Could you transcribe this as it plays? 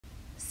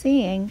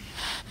Seeing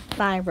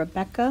by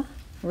Rebecca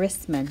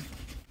Rissman.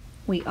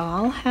 We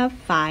all have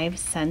 5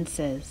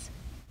 senses.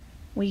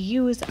 We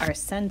use our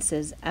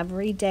senses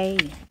every day.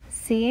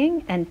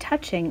 Seeing and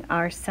touching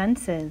are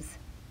senses.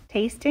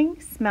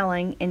 Tasting,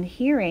 smelling, and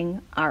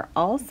hearing are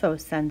also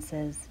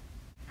senses.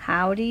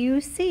 How do you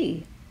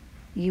see?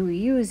 You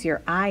use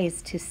your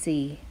eyes to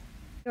see.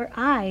 Your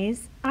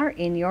eyes are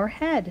in your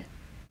head.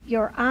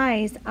 Your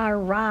eyes are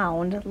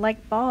round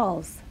like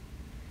balls.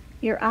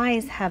 Your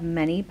eyes have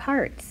many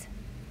parts: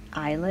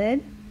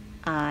 eyelid,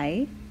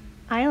 eye,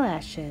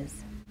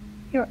 eyelashes.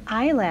 Your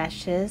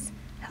eyelashes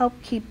help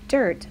keep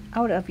dirt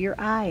out of your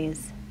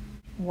eyes.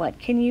 What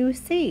can you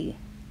see?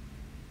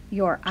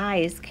 Your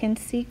eyes can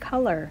see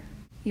color.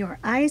 Your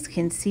eyes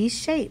can see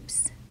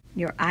shapes.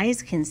 Your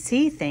eyes can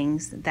see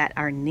things that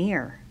are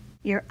near.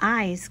 Your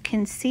eyes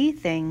can see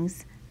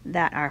things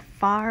that are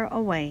far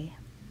away.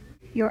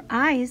 Your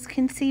eyes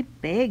can see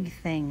big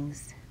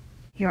things.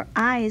 Your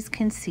eyes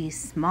can see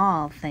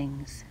small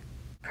things.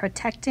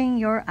 Protecting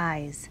your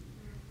eyes.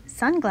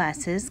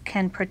 Sunglasses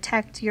can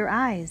protect your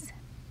eyes.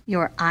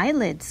 Your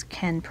eyelids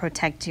can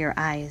protect your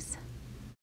eyes.